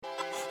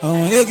I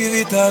want you give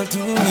it all to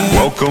me.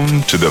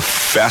 Welcome to the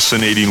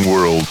fascinating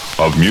world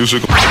of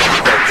musical.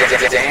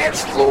 The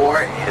dance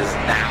floor is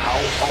now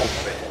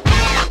open.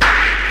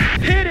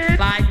 Hit it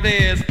like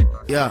this.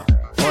 Yeah,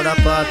 all that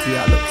party,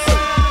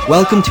 Alex.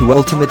 Welcome to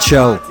Ultimate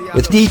Show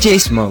with DJ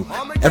Smoke.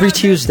 Every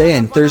Tuesday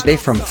and Thursday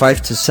from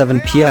 5 to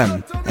 7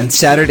 p.m. and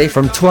Saturday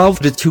from 12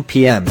 to 2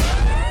 p.m.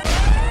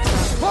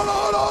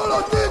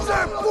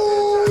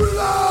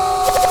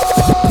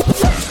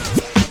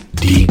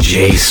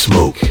 DJ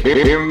Smoke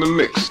in the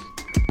mix.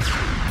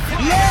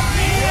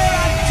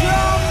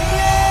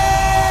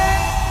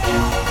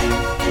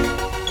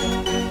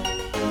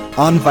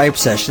 On Vibe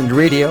Session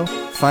Radio,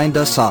 find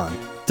us on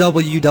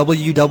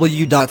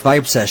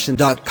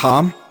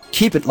www.vibesession.com.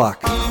 Keep it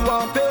locked. Youth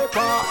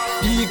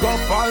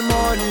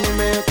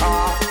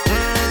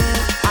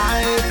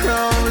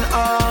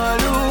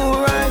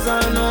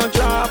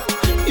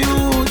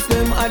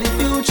them are the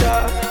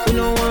future. We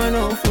no want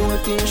no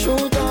 14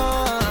 shoot.